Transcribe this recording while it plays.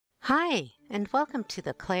Hi, and welcome to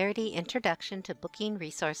the Clarity Introduction to Booking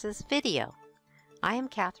Resources video. I am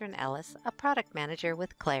Catherine Ellis, a product manager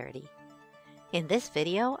with Clarity. In this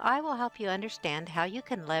video, I will help you understand how you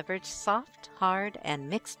can leverage soft, hard, and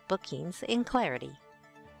mixed bookings in Clarity.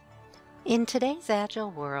 In today's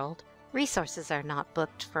agile world, resources are not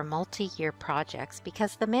booked for multi-year projects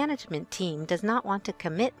because the management team does not want to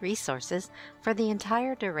commit resources for the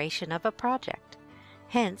entire duration of a project.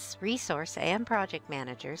 Hence, resource and project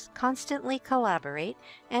managers constantly collaborate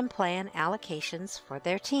and plan allocations for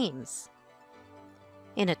their teams.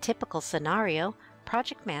 In a typical scenario,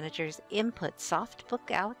 project managers input soft book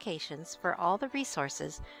allocations for all the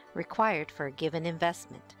resources required for a given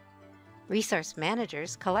investment. Resource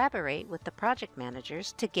managers collaborate with the project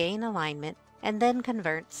managers to gain alignment and then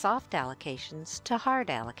convert soft allocations to hard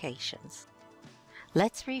allocations.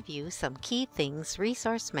 Let's review some key things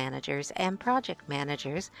resource managers and project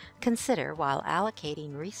managers consider while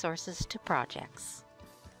allocating resources to projects.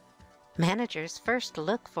 Managers first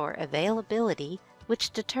look for availability,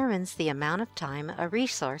 which determines the amount of time a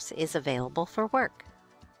resource is available for work.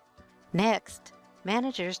 Next,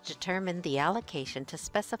 managers determine the allocation to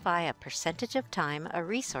specify a percentage of time a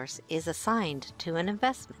resource is assigned to an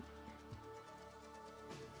investment.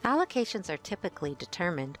 Allocations are typically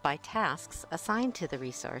determined by tasks assigned to the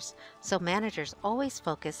resource, so managers always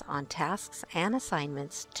focus on tasks and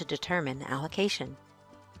assignments to determine allocation.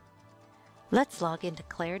 Let's log into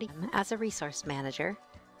Clarity as a resource manager,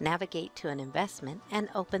 navigate to an investment, and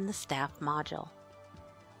open the Staff module.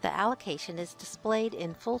 The allocation is displayed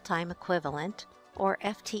in full-time equivalent, or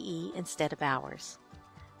FTE, instead of hours.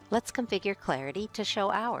 Let's configure Clarity to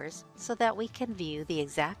show hours so that we can view the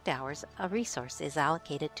exact hours a resource is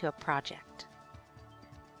allocated to a project.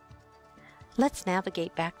 Let's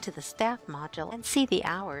navigate back to the Staff module and see the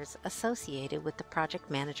hours associated with the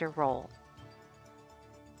project manager role.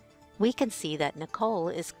 We can see that Nicole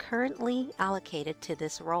is currently allocated to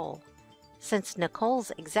this role. Since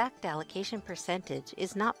Nicole's exact allocation percentage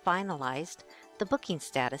is not finalized, the booking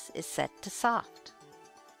status is set to soft.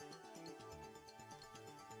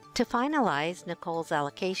 To finalize Nicole's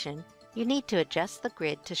allocation, you need to adjust the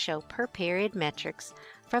grid to show per period metrics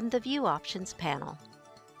from the View Options panel.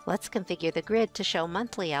 Let's configure the grid to show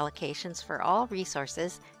monthly allocations for all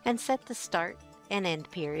resources and set the start and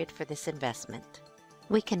end period for this investment.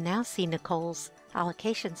 We can now see Nicole's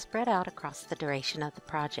allocation spread out across the duration of the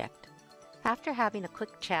project. After having a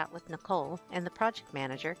quick chat with Nicole and the project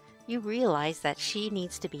manager, you realize that she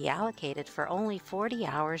needs to be allocated for only 40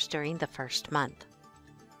 hours during the first month.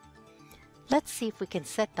 Let's see if we can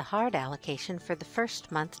set the hard allocation for the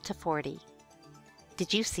first month to 40.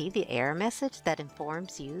 Did you see the error message that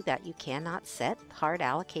informs you that you cannot set hard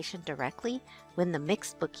allocation directly when the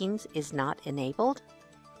mixed bookings is not enabled?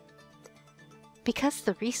 Because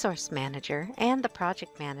the resource manager and the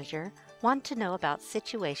project manager want to know about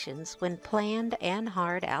situations when planned and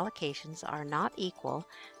hard allocations are not equal,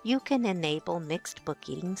 you can enable mixed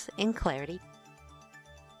bookings in Clarity.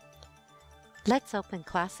 Let's open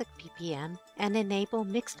Classic PPM and enable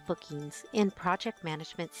mixed bookings in Project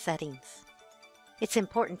Management Settings. It's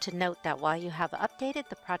important to note that while you have updated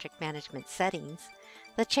the project management settings,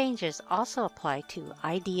 the changes also apply to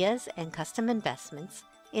ideas and custom investments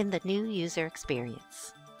in the new user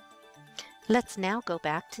experience. Let's now go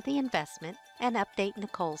back to the investment and update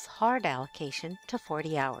Nicole's hard allocation to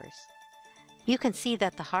 40 hours. You can see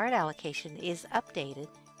that the hard allocation is updated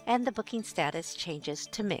and the booking status changes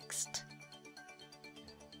to mixed.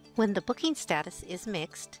 When the booking status is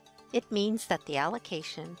mixed, it means that the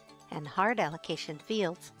allocation and hard allocation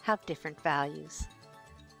fields have different values.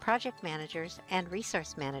 Project managers and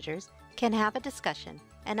resource managers can have a discussion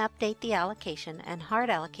and update the allocation and hard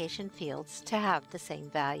allocation fields to have the same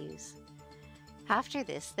values. After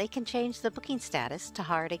this, they can change the booking status to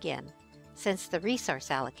hard again, since the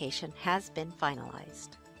resource allocation has been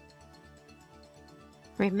finalized.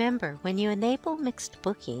 Remember, when you enable mixed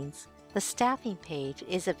bookings, the staffing page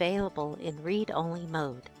is available in read-only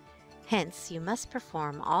mode. Hence, you must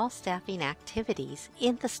perform all staffing activities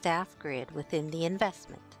in the staff grid within the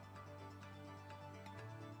investment.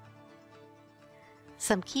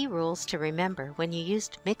 Some key rules to remember when you use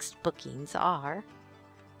mixed bookings are: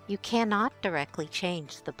 you cannot directly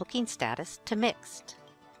change the booking status to mixed.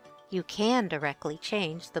 You can directly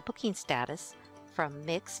change the booking status from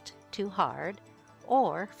mixed to hard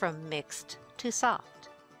or from mixed to soft.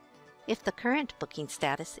 If the current booking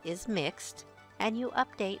status is mixed and you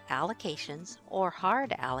update allocations or hard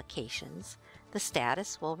allocations, the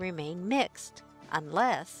status will remain mixed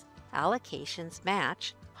unless allocations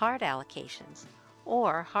match hard allocations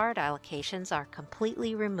or hard allocations are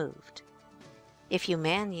completely removed. If you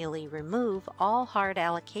manually remove all hard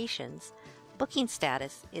allocations, booking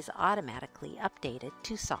status is automatically updated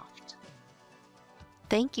to soft.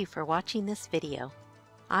 Thank you for watching this video.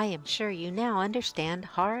 I am sure you now understand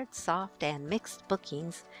hard, soft, and mixed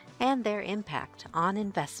bookings and their impact on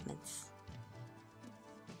investments.